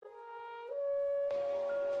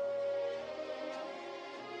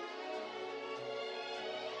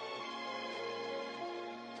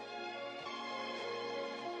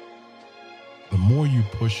more you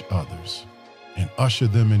push others and usher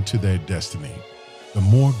them into their destiny, the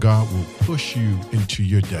more God will push you into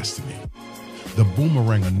your destiny. The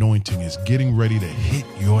boomerang anointing is getting ready to hit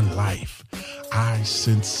your life. I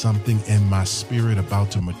sense something in my spirit about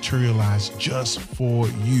to materialize just for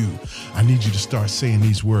you. I need you to start saying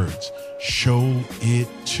these words. Show it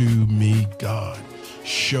to me, God.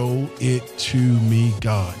 Show it to me,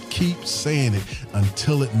 God. Keep saying it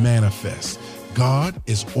until it manifests. God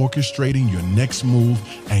is orchestrating your next move,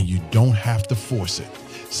 and you don't have to force it.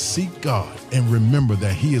 Seek God and remember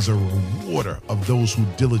that He is a rewarder of those who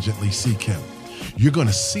diligently seek Him. You're going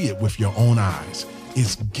to see it with your own eyes.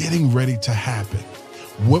 It's getting ready to happen.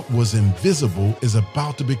 What was invisible is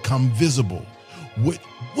about to become visible. What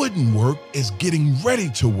wouldn't work is getting ready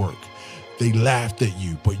to work. They laughed at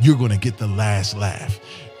you, but you're going to get the last laugh.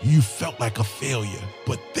 You felt like a failure,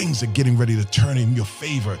 but things are getting ready to turn in your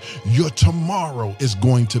favor. Your tomorrow is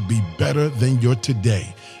going to be better than your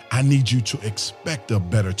today. I need you to expect a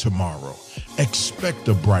better tomorrow. Expect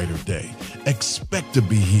a brighter day. Expect to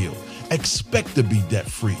be healed. Expect to be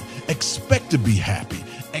debt-free. Expect to be happy.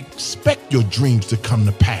 Expect your dreams to come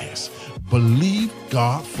to pass. Believe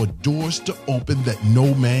God for doors to open that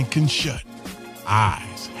no man can shut.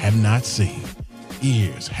 Eyes have not seen,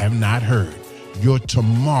 ears have not heard. Your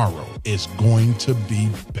tomorrow is going to be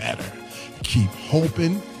better. Keep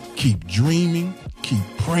hoping, keep dreaming, keep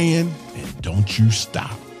praying, and don't you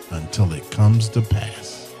stop until it comes to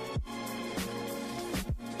pass.